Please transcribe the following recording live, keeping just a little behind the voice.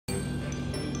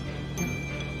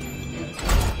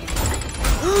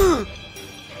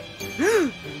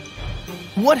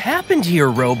What happened here,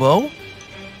 Robo?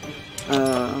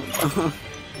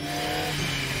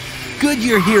 Good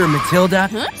you're here, Matilda.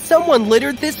 Huh? Someone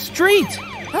littered this street.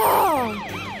 Oh.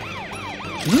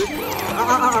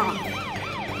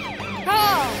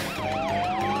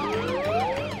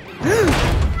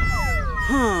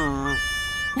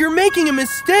 You're making a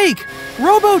mistake.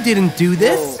 Robo didn't do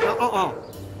this.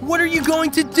 What are you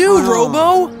going to do,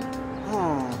 Robo?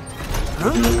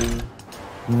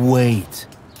 Wait,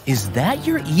 is that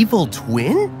your evil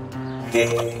twin?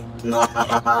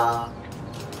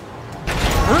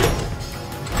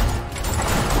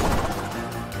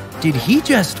 Did he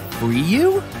just free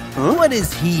you? What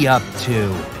is he up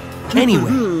to?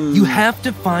 Anyway, you have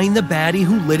to find the baddie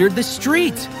who littered the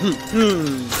street.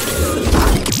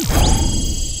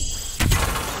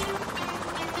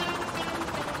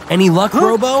 Any luck,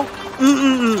 Robo?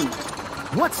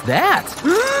 What's that?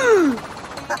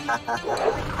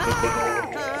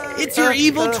 It's your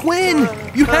evil twin!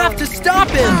 You have to stop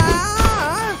him!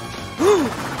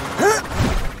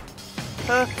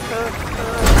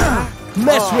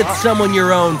 Mess with someone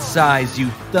your own size, you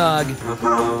thug.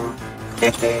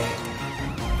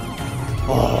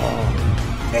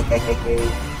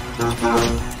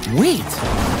 Wait,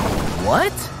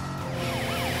 what?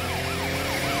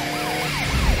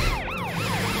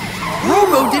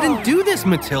 Robo didn't do this,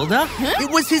 Matilda. It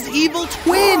was his evil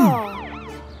twin.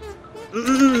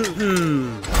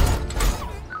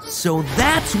 So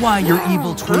that's why your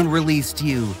evil twin released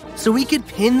you, so he could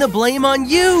pin the blame on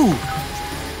you.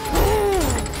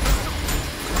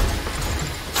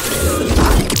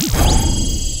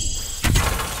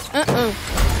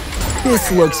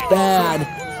 This looks bad.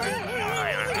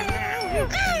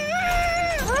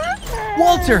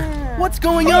 Walter, what's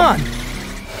going on?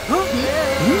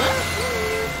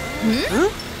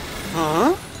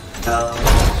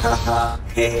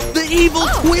 The evil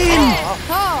twin!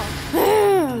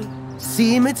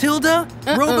 See, Matilda?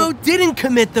 Robo didn't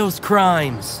commit those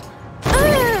crimes.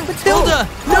 Matilda,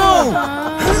 no!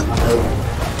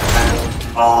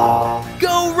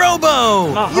 Go, Robo!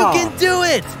 You can do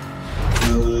it!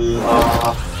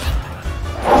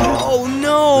 Oh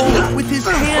no! With his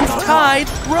hands tied,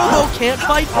 Robo can't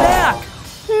fight back!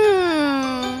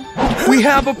 We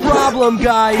have a problem,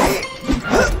 guys!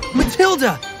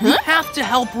 Matilda, you have to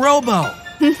help Robo!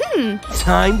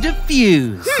 Time to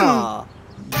fuse!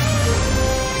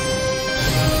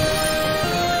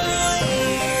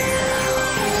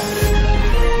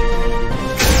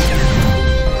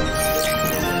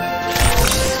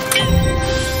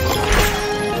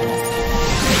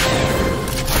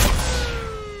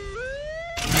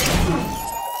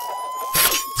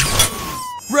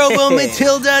 Robo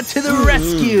Matilda to the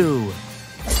rescue!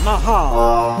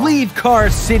 Leave Car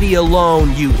City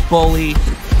alone, you bully!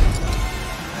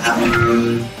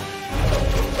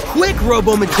 Quick,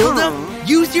 Robo Matilda!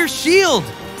 Use your shield!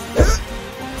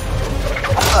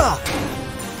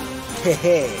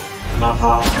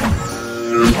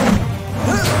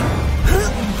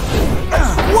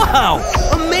 Wow!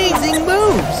 Amazing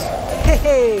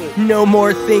moves! No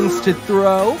more things to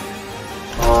throw?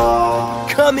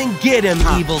 Come and get him,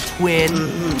 evil twin!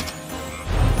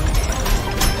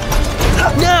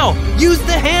 Now, use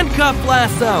the handcuff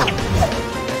lasso!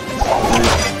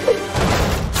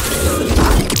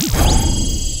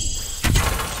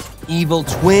 Evil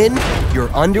twin,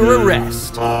 you're under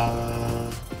arrest.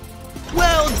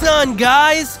 Well done,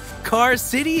 guys! Car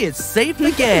City is safe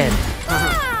again.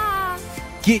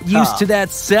 Get used to that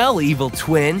cell, evil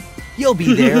twin. You'll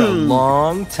be there a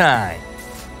long time.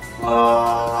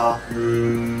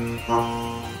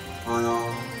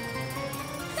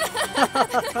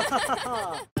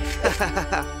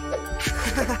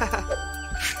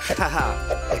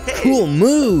 Cool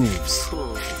moves!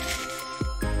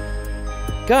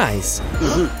 Guys,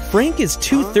 Frank is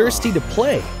too thirsty to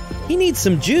play. He needs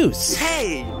some juice.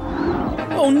 Hey!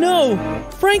 Oh no!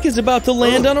 Frank is about to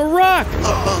land on a rock!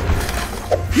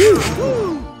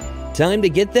 Time to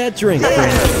get that drink,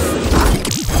 Frank.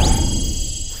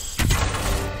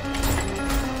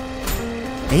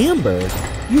 Amber,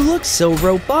 you look so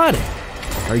robotic.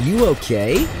 Are you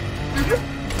okay?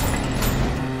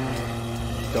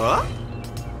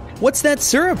 What's that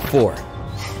syrup for?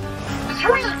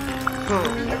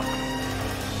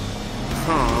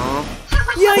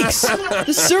 Yikes!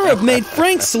 The syrup made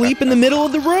Frank sleep in the middle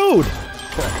of the road.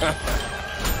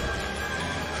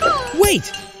 Wait!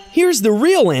 Here's the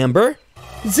real Amber.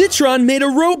 Zitron made a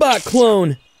robot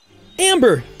clone.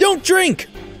 Amber, don't drink!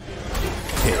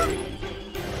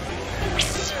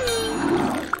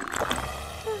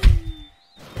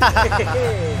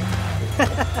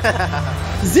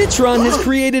 Zitron has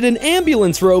created an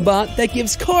ambulance robot that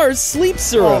gives cars sleep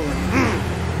syrup.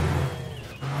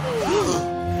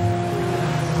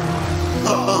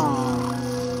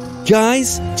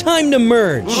 Guys, time to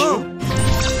merge.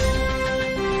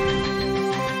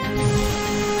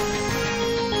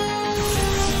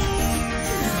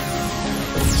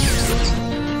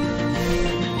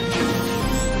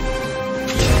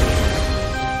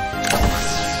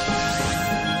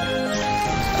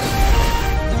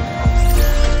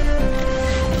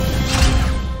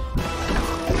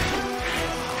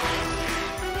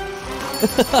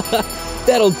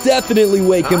 That'll definitely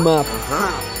wake him up.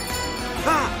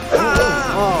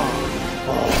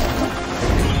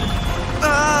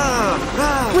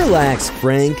 Relax,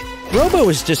 Frank. Robo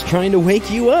is just trying to wake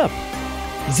you up.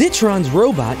 Zitron's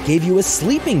robot gave you a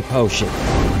sleeping potion.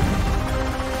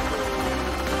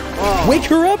 Wake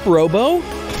her up, Robo.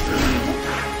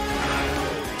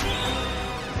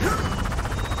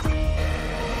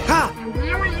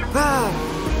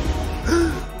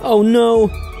 Oh no,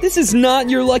 this is not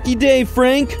your lucky day,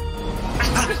 Frank.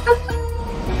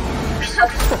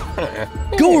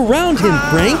 Go around him,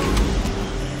 Frank.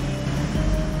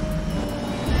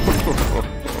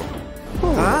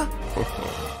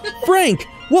 Frank,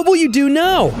 what will you do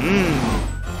now?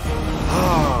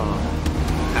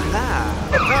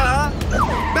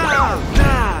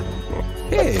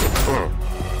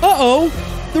 Uh-oh,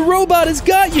 the robot has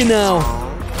got you now.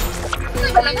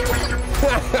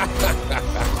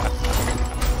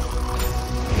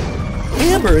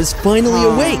 Amber is finally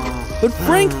awake, but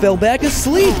Frank fell back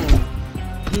asleep.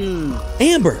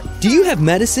 Amber, do you have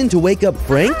medicine to wake up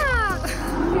Frank?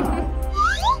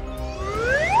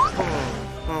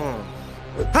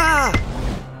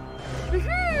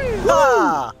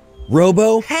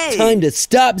 Robo, time to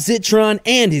stop Zitron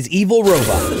and his evil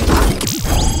robot.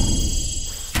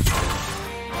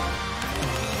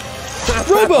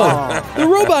 Robo, the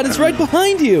robot is right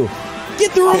behind you.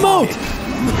 Get the remote.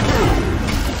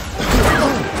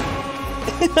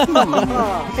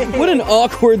 What an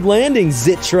awkward landing,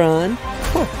 Zitron.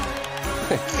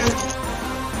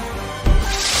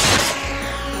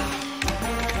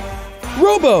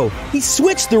 Robo, he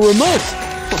switched the remote.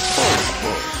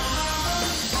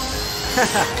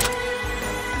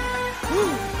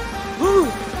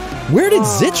 Where did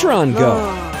Zitron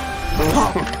go?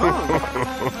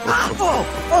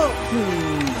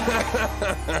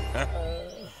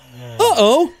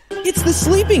 Uh-oh, it's the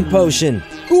sleeping potion.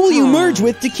 Who will you merge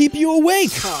with to keep you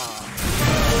awake?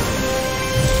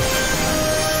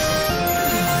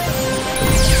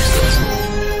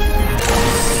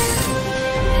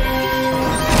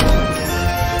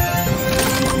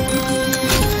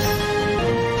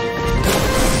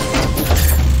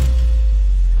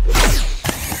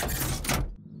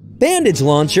 Bandage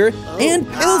launcher and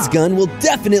pills gun will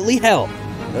definitely help.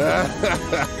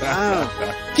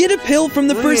 Get a pill from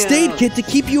the first aid kit to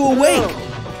keep you awake.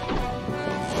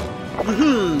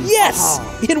 Yes!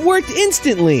 It worked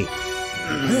instantly.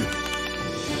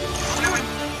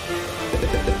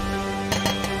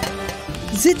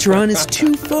 Zitron is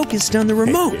too focused on the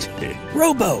remote.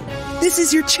 Robo, this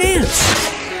is your chance.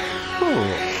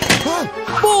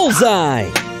 Bullseye!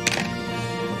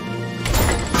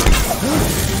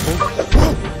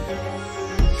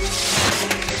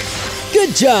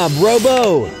 Good job,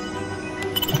 Robo!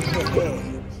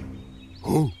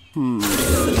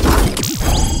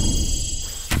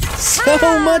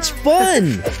 So much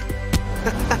fun!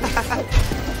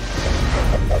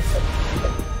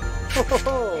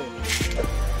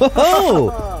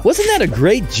 Oh, wasn't that a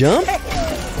great jump?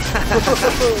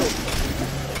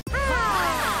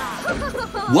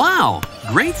 Wow,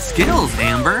 great skills,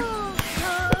 Amber.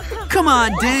 Come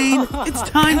on, Dane, it's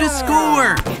time to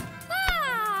score.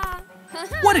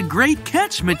 What a great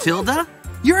catch, Matilda.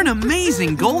 You're an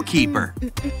amazing goalkeeper.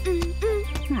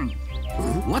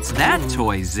 What's that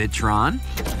toy, Zitron?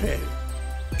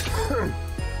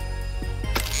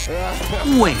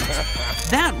 Wait,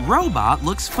 that robot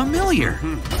looks familiar.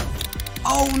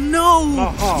 Oh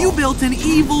no! You built an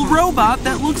evil robot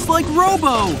that looks like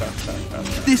Robo!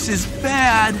 This is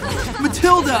bad!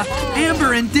 Matilda,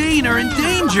 Amber, and Dane are in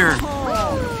danger!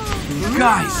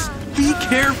 Guys, be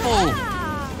careful!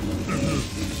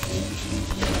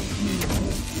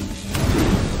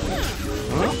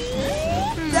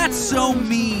 That's so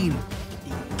mean!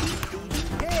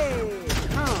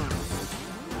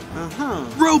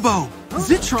 Robo!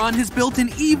 Zitron has built an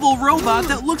evil robot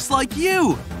that looks like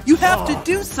you! You have to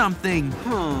do something!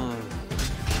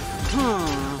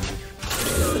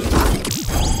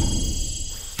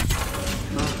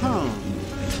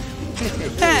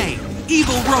 Hey! Hey,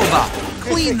 evil robot,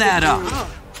 clean that up.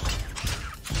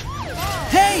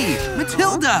 Hey,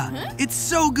 Matilda, it's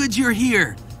so good you're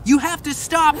here. You have to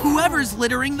stop whoever's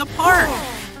littering the park.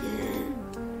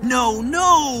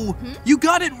 No, you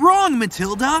got it wrong,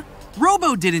 Matilda.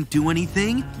 Robo didn't do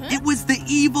anything. It was the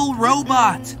evil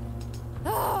robot.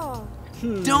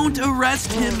 Don't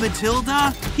arrest him,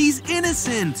 Matilda. He's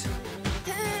innocent.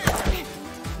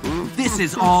 This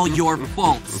is all your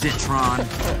fault, Zitron.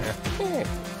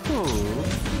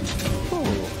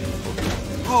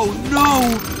 Oh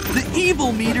no! The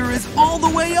evil meter is all the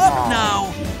way up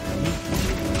now!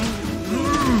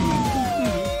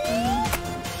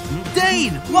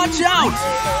 Dane, watch out!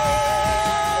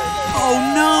 Oh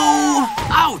no!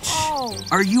 Ouch!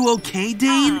 Are you okay,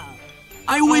 Dane?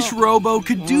 I wish Robo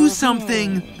could do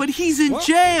something, but he's in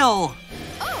jail!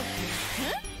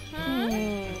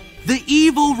 The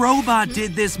evil robot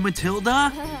did this,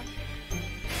 Matilda.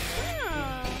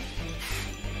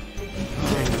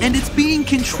 And it's being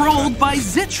controlled by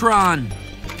Zitron.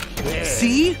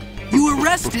 See? You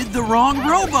arrested the wrong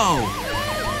Robo.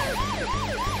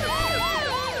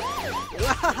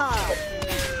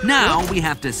 Now we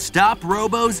have to stop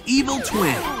Robo's evil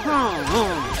twin.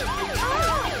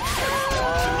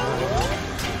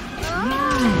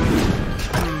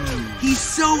 He's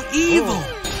so evil.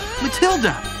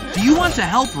 Matilda, do you want to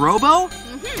help Robo?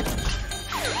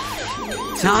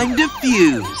 Time to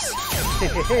fuse.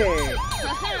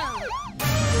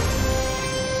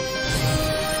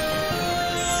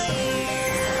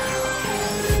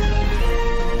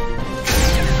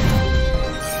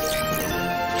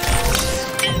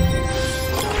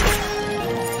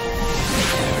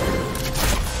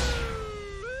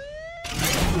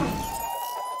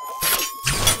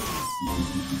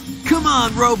 Come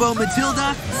on, Robo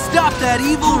Matilda, stop that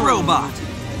evil robot.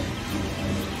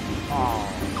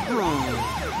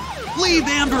 Leave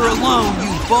Amber alone,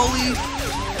 you bully.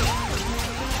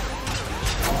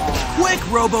 Quick,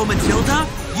 Robo Matilda,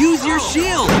 use your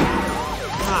shield.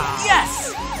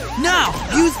 Yes! Now,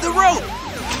 use the rope.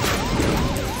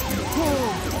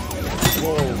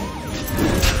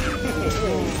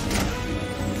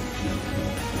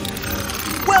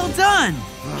 Well done!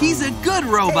 He's a good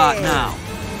robot now.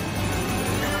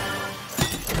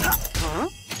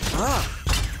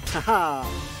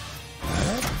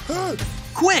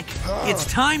 Quick! It's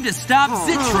time to stop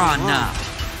Zitron now.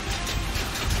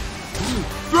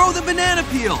 Throw the banana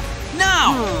peel!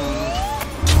 Now!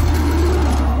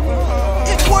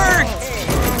 It worked!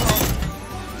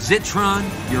 Zitron,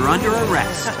 you're under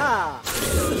arrest.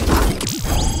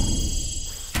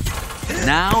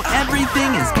 Now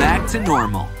everything is back to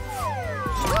normal.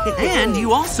 And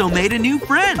you also made a new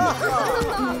friend.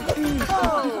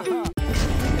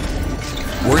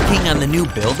 Working on the new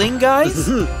building, guys?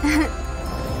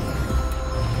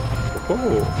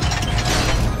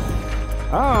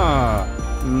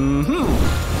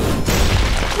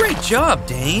 Great job,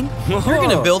 Dane. You're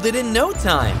gonna build it in no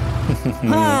time.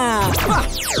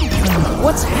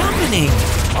 What's happening?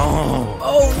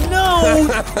 Oh no!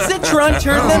 Zitron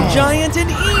turned them giant and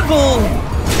evil!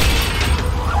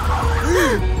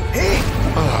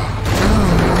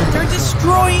 They're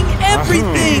destroying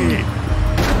everything!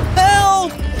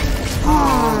 Help!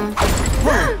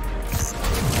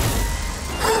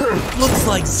 Looks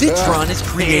like Zitron is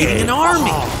creating an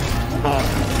army.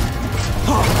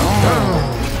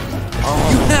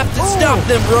 You have to stop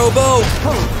them, Robo!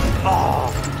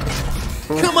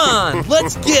 Come on,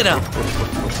 let's get them!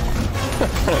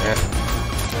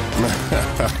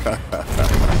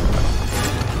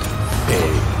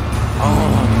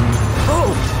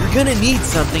 Oh, you're gonna need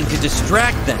something to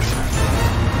distract them.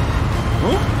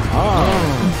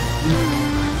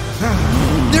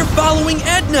 They're following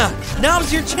Edna!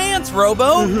 Now's your chance,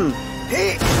 Robo!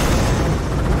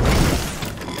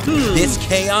 This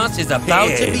chaos is about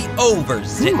to be over,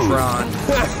 Zitron.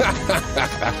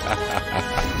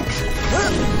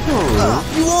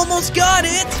 You almost got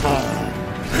it!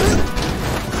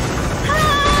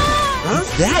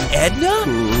 Is that Edna?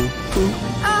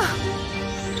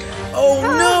 Oh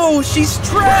no, she's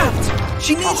trapped!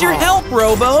 She needs your help,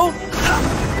 Robo!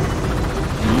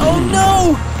 Oh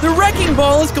no! The wrecking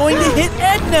ball is going to hit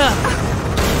Edna!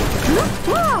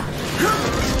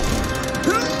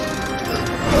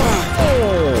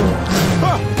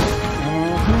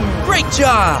 Great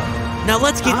job! Now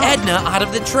let's get Edna out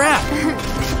of the trap.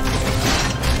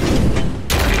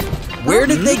 Where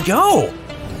did they go?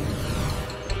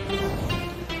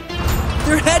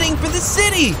 They're heading for the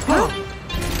city!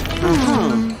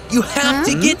 You have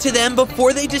to get to them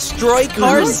before they destroy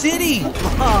Car City!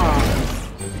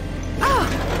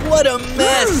 What a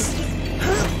mess!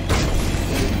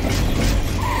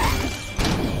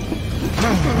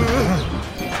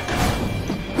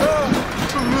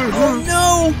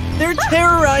 They're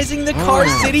terrorizing the Car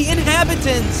City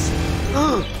inhabitants!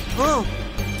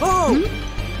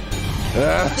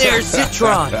 There's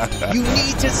Zitron! You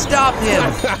need to stop him!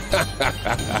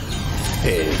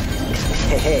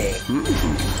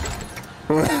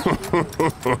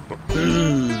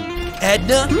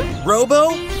 Edna,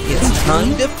 Robo, it's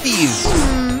time to fuse!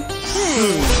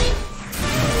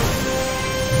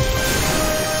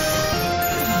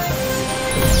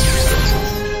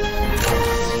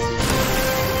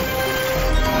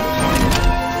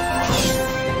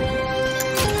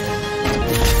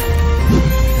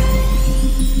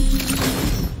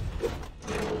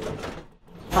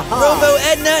 Robo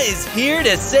Edna is here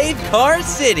to save Car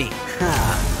City.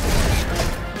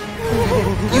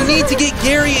 You need to get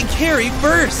Gary and Carrie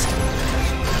first.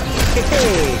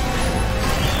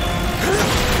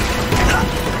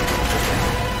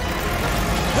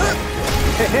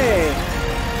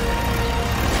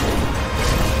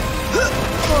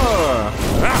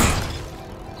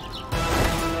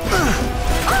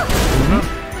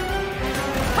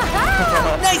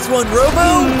 Nice one,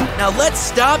 Robo! Now let's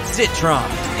stop Zitron.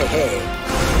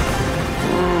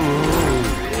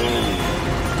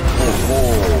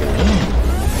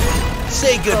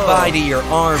 Say goodbye to your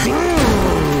army.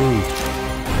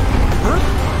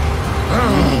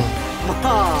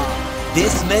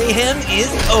 This mayhem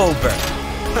is over.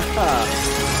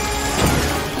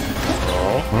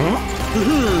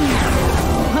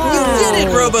 You did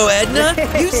it, Robo Edna!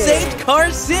 You saved Car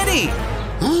City!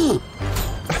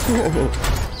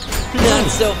 Not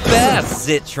so fast,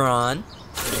 Zitron.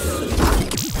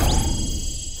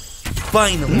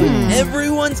 Finally,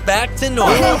 everyone's back to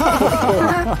normal.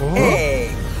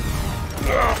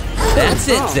 That's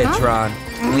it, Zitron.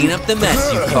 Clean up the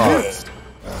mess you caused.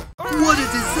 What a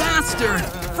disaster!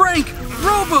 Frank,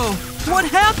 Robo, what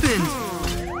happened?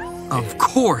 Of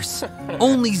course,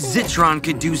 only Zitron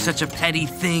could do such a petty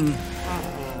thing.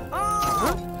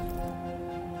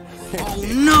 Oh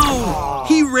no!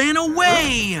 He ran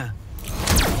away!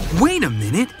 Wait a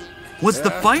minute, was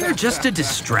the fire just a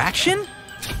distraction?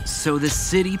 So the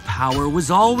city power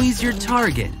was always your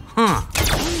target, huh?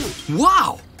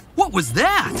 Wow, what was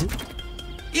that?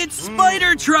 It's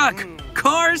Spider Truck!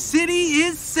 Car City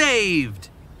is saved!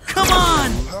 Come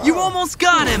on, you almost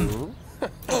got him!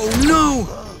 Oh no,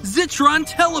 Zitron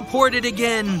teleported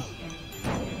again!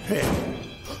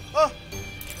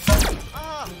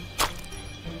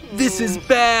 This is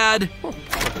bad!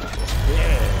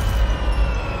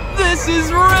 This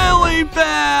is really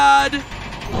bad!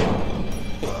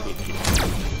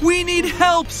 We need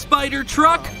help, Spider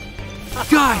Truck!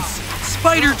 Guys,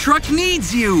 Spider Truck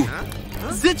needs you!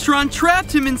 Zitron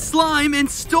trapped him in slime and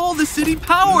stole the city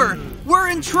power! We're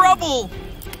in trouble!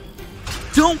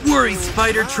 Don't worry,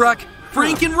 Spider Truck!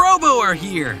 Frank and Robo are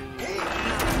here!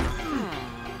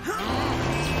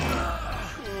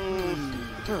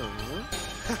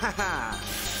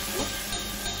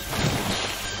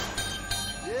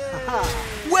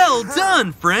 Well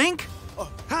done, Frank!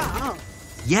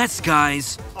 Yes,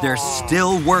 guys, there's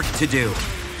still work to do.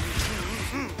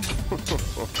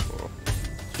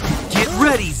 Get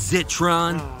ready,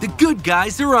 Zitron. The good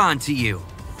guys are on to you.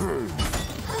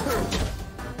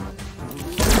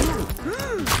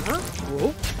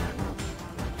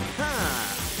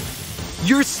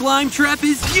 Your slime trap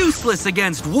is useless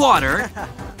against water.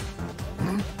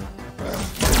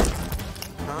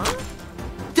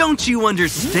 Don't you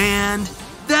understand?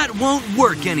 That won't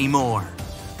work anymore.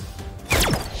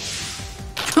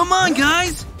 Come on,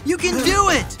 guys! You can do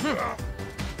it!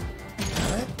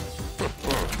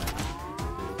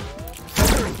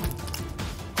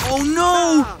 Oh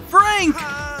no! Frank!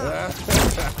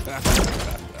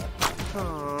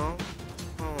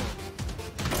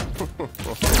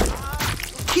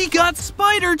 He got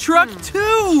Spider Truck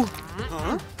too!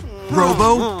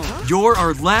 Robo, you're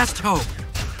our last hope.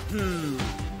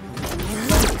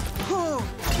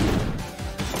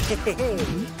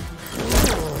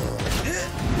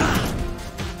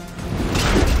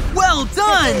 Well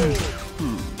done!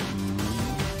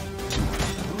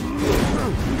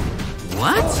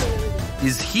 What?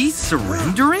 Is he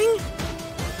surrendering?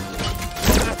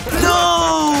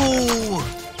 No!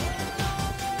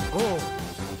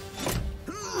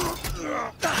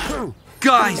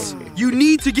 Guys, you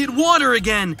need to get water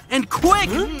again, and quick!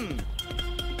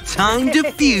 Time to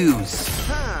fuse.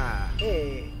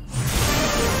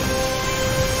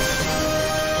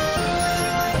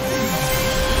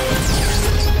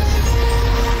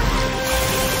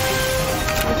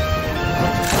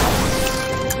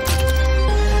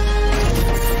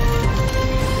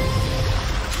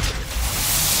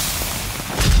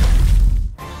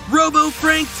 Robo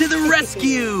Frank to the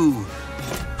rescue!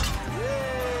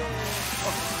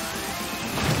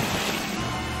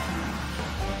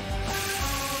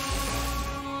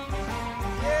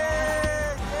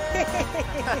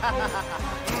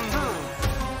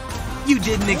 You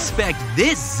didn't expect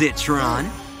this, Zitron.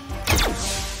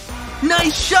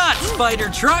 Nice shot, Spider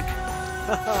Truck!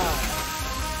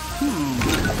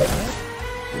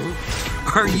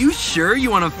 Are you sure you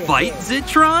want to fight,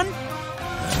 Zitron?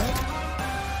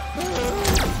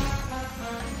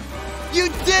 You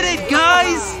did it,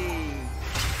 guys!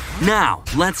 Now,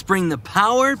 let's bring the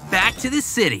power back to the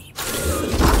city.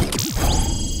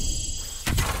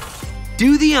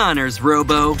 Do the honors,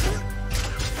 Robo.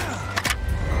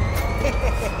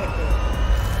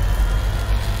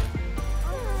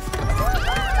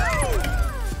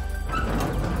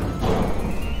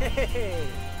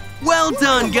 Well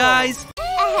done, guys!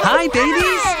 Hi,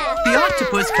 babies! The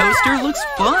octopus coaster looks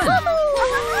fun!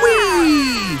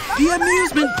 Whee! The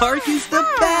amusement park is the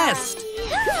best!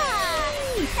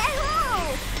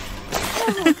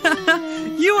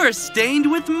 You are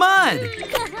stained with mud!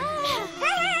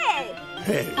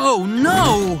 Oh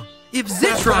no! If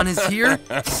Zitron is here,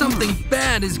 something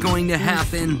bad is going to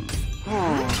happen.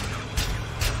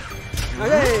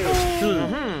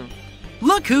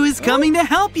 Look who is coming to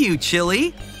help you,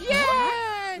 Chili!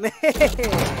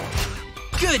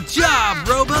 Good job,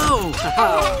 Robo!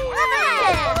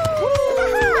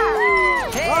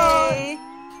 Hey!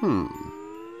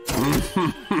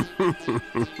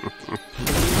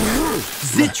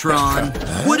 Zitron,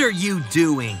 what are you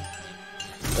doing?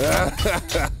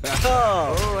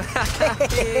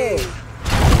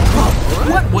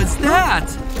 What was that?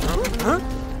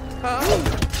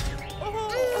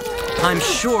 I'm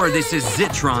sure this is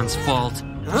Zitron's fault.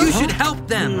 You should help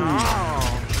them.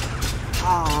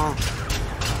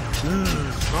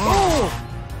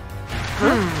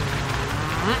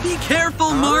 Be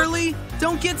careful, Marley.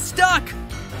 Don't get stuck.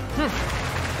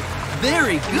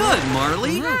 Very good,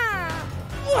 Marley.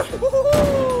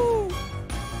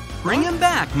 Bring him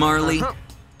back, Marley.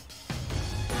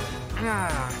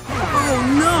 Oh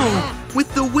no!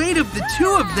 With the weight of the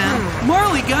two of them,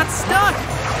 Marley got stuck.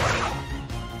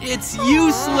 It's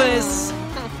useless.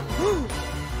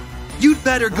 You'd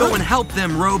better go and help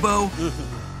them, Robo.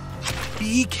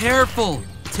 Be careful.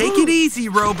 Take it easy,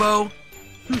 Robo.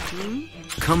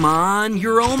 Come on,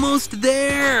 you're almost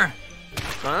there.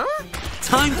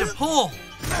 Time to pull.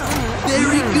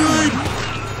 Very good.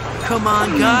 Come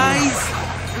on, guys.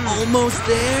 Almost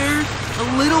there. A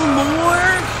little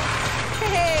more.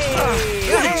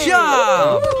 Good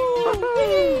job.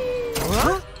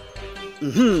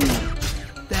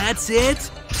 That's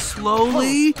it.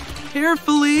 Slowly,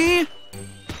 carefully.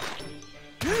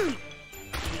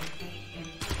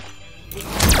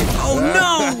 Oh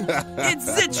no! It's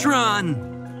Zitron!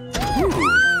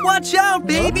 Watch out,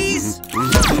 babies!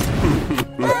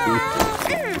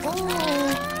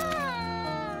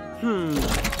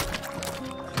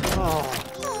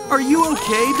 Are you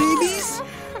okay, babies?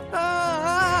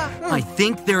 I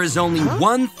think there is only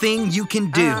one thing you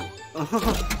can do.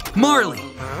 Marley,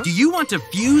 do you want to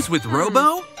fuse with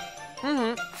Robo?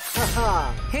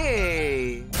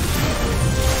 Hey!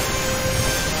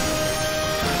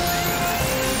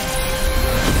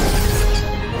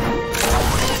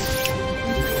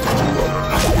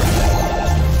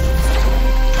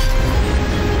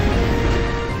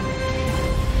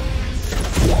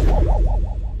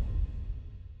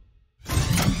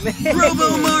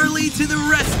 Robo Marley to the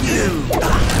rescue!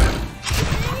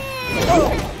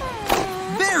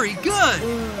 Very good!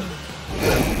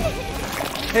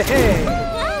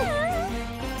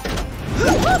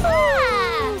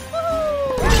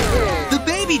 The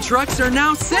baby trucks are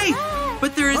now safe,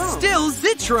 but there is still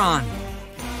Zitron.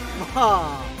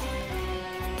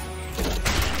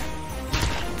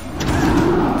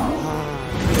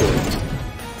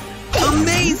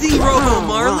 Amazing, Robo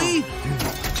Marley!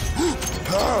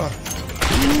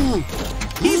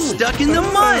 He's stuck in the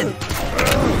mud!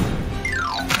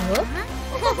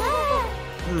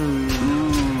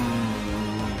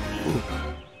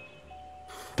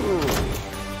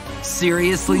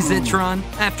 Seriously, Zitron?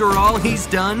 After all he's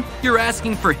done, you're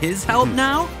asking for his help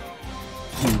now?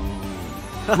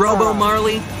 Robo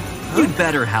Marley, you'd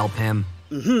better help him.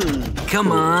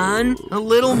 Come on, a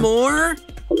little more?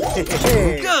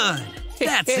 Good!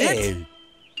 That's it!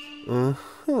 Oh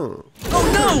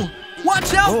no!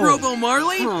 Watch out, Robo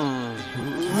Marley!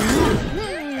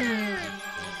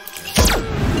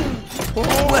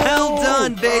 Well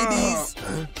done, babies!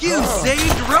 You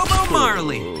saved Robo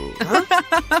Marley!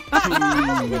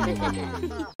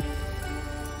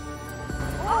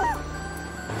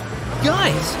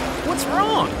 Guys, what's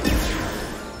wrong?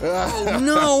 Oh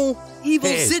no! Evil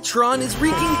Zitron is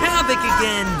wreaking havoc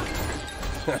again!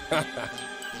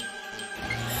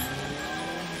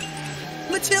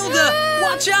 Matilda,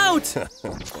 watch out!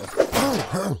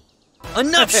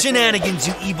 Enough shenanigans,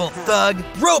 you evil thug!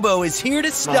 Robo is here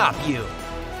to stop you!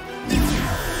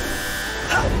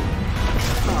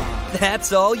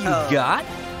 That's all you got?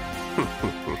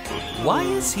 Why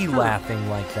is he laughing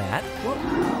like that?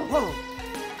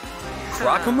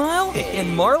 Crocomile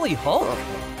and Marley Hulk?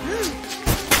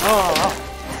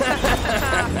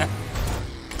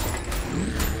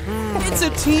 It's a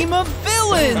team of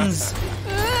villains!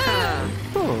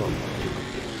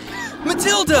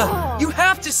 Matilda, you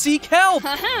have to seek help!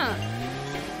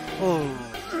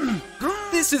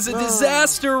 This is a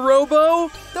disaster, Robo!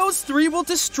 Those three will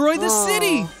destroy the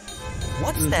city!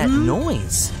 What's that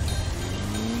noise?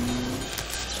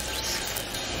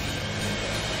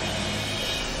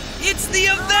 It's the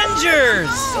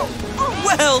Avengers!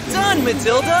 Well done,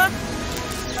 Matilda!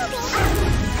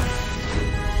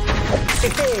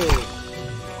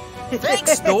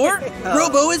 Thanks, Thor!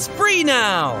 Robo is free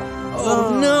now!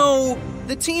 Oh no!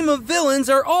 The team of villains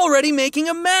are already making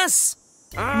a mess!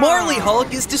 Marley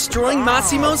Hulk is destroying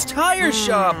Massimo's tire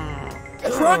shop!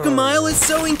 Crocomile is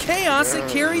sowing chaos at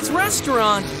Carrie's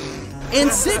restaurant! And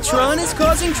Zitron is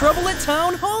causing trouble at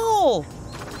Town Hall!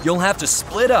 You'll have to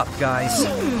split up, guys.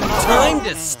 Time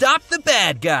to stop the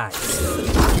bad guys!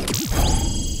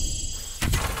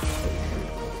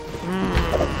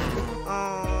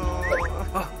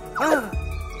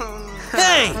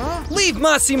 Hey! Leave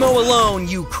Massimo alone,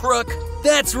 you crook!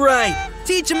 That's right!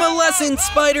 Teach him a lesson,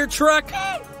 Spider Truck!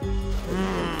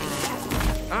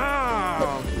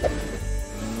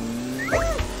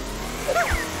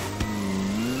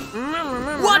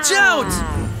 Watch out!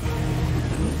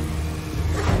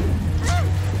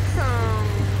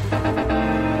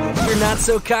 You're not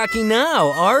so cocky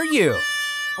now, are you?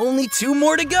 Only 2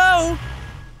 more to go!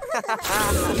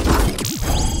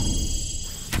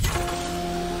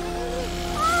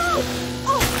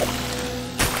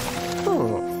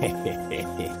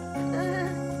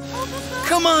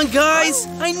 Come on, guys!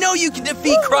 I know you can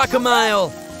defeat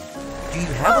Crocomile! Do you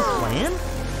have a plan?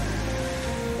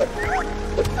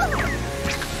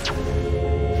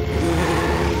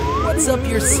 What's up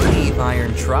your sleeve,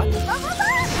 Iron Truck?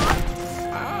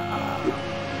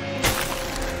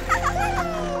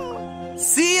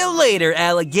 See you later,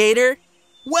 alligator!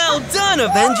 Well done,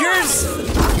 Avengers!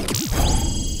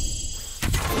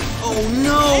 Oh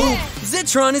no!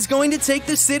 Zitron is going to take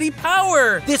the city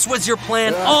power! This was your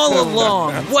plan all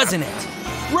along, wasn't it?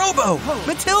 Robo,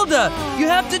 Matilda, you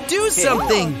have to do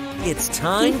something! It's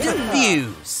time to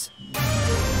fuse!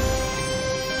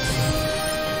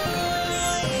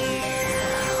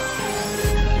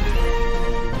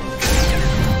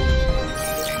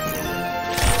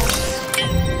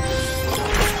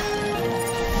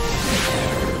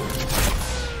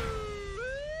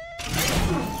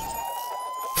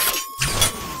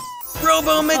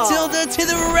 Robo Matilda to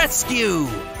the rescue!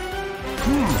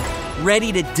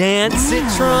 Ready to dance,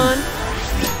 Zitron?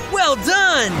 Well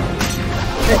done!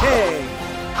 Hey!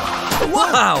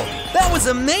 Wow, that was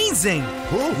amazing!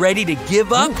 Ready to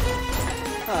give up?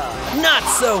 Not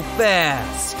so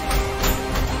fast!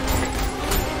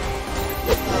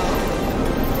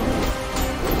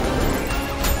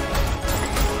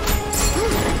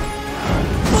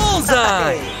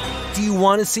 Bullseye! Do you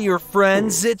want to see your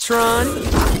friends,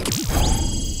 Zitron?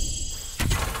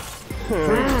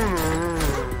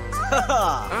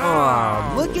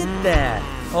 Aw, look at that.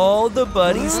 All the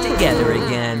buddies together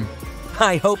again.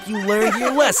 I hope you learned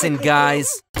your lesson,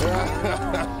 guys.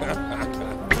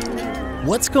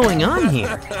 What's going on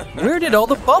here? Where did all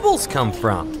the bubbles come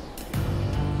from?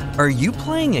 Are you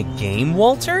playing a game,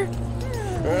 Walter?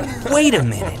 Wait a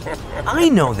minute. I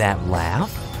know that laugh.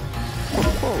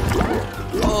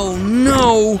 Oh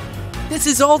no! This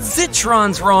is all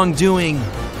Zitron's wrongdoing.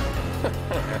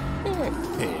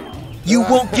 You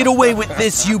won't get away with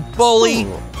this, you bully!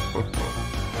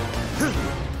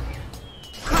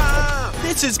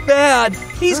 This is bad!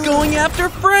 He's going after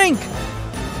Frank!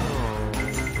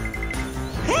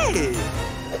 Hey!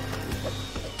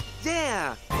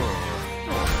 Yeah!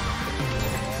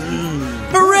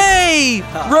 Hooray!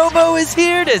 Robo is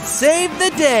here to save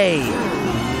the day!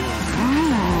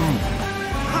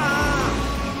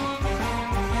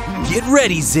 Get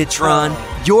ready, Zitron.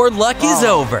 Your luck is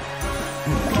over.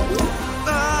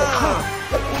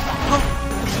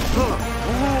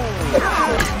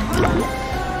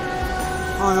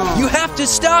 You have to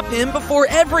stop him before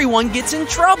everyone gets in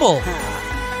trouble.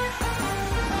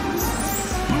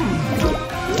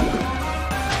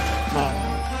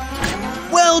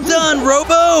 Well done,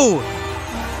 Robo!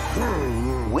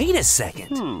 Wait a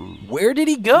second. Where did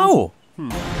he go?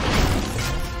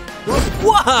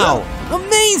 Wow!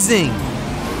 Amazing!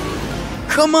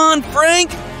 Come on, Frank!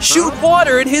 Shoot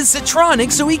water at his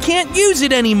Zitronic so he can't use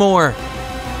it anymore!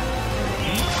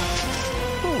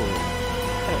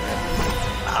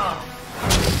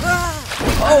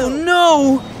 Oh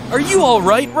no! Are you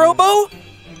alright, Robo?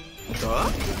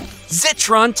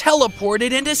 Zitron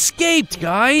teleported and escaped,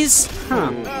 guys!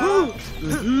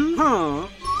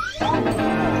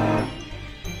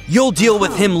 You'll deal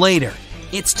with him later.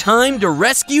 It's time to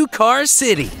rescue Car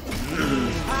City.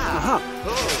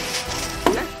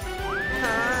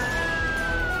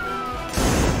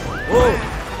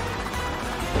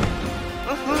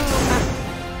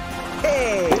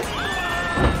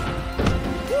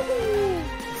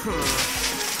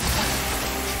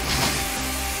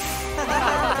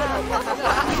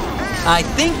 I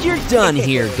think you're done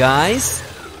here, guys.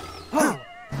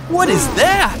 What is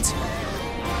that?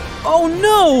 Oh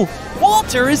no!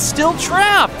 Walter is still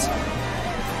trapped!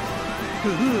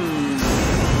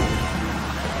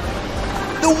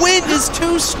 The wind is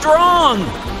too strong!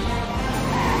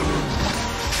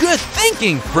 Good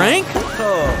thinking, Frank!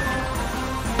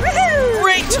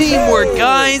 Great teamwork,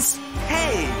 guys!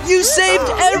 You saved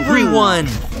everyone!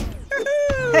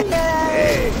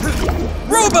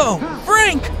 Robo!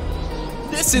 Frank!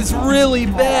 This is really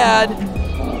bad!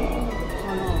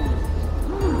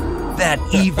 That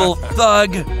evil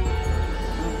thug!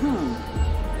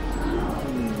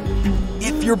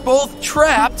 If you're both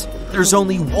trapped, there's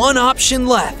only one option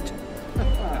left.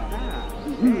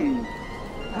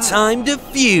 Time to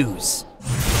fuse.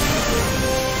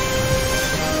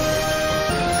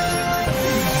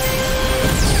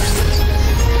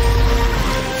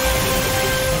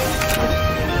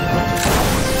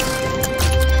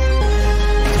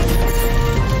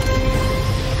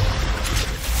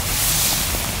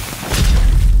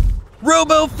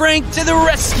 Robo Frank to the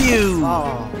rescue!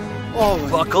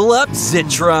 Buckle up,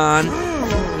 Zitron.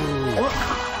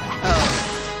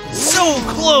 So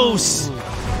close!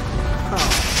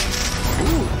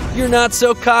 You're not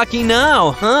so cocky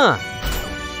now, huh?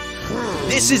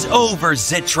 This is over,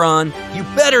 Zitron. You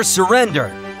better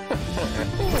surrender.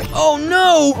 Oh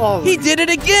no! He did it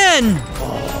again!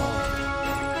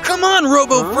 Come on,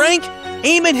 Robo Frank!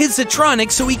 Aim at his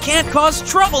Zitronic so he can't cause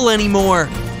trouble anymore!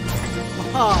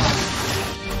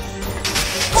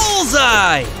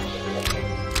 Bullseye!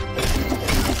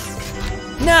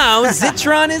 Now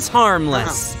Zitron is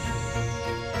harmless.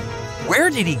 Where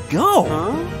did he go?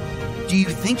 Do you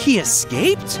think he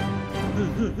escaped?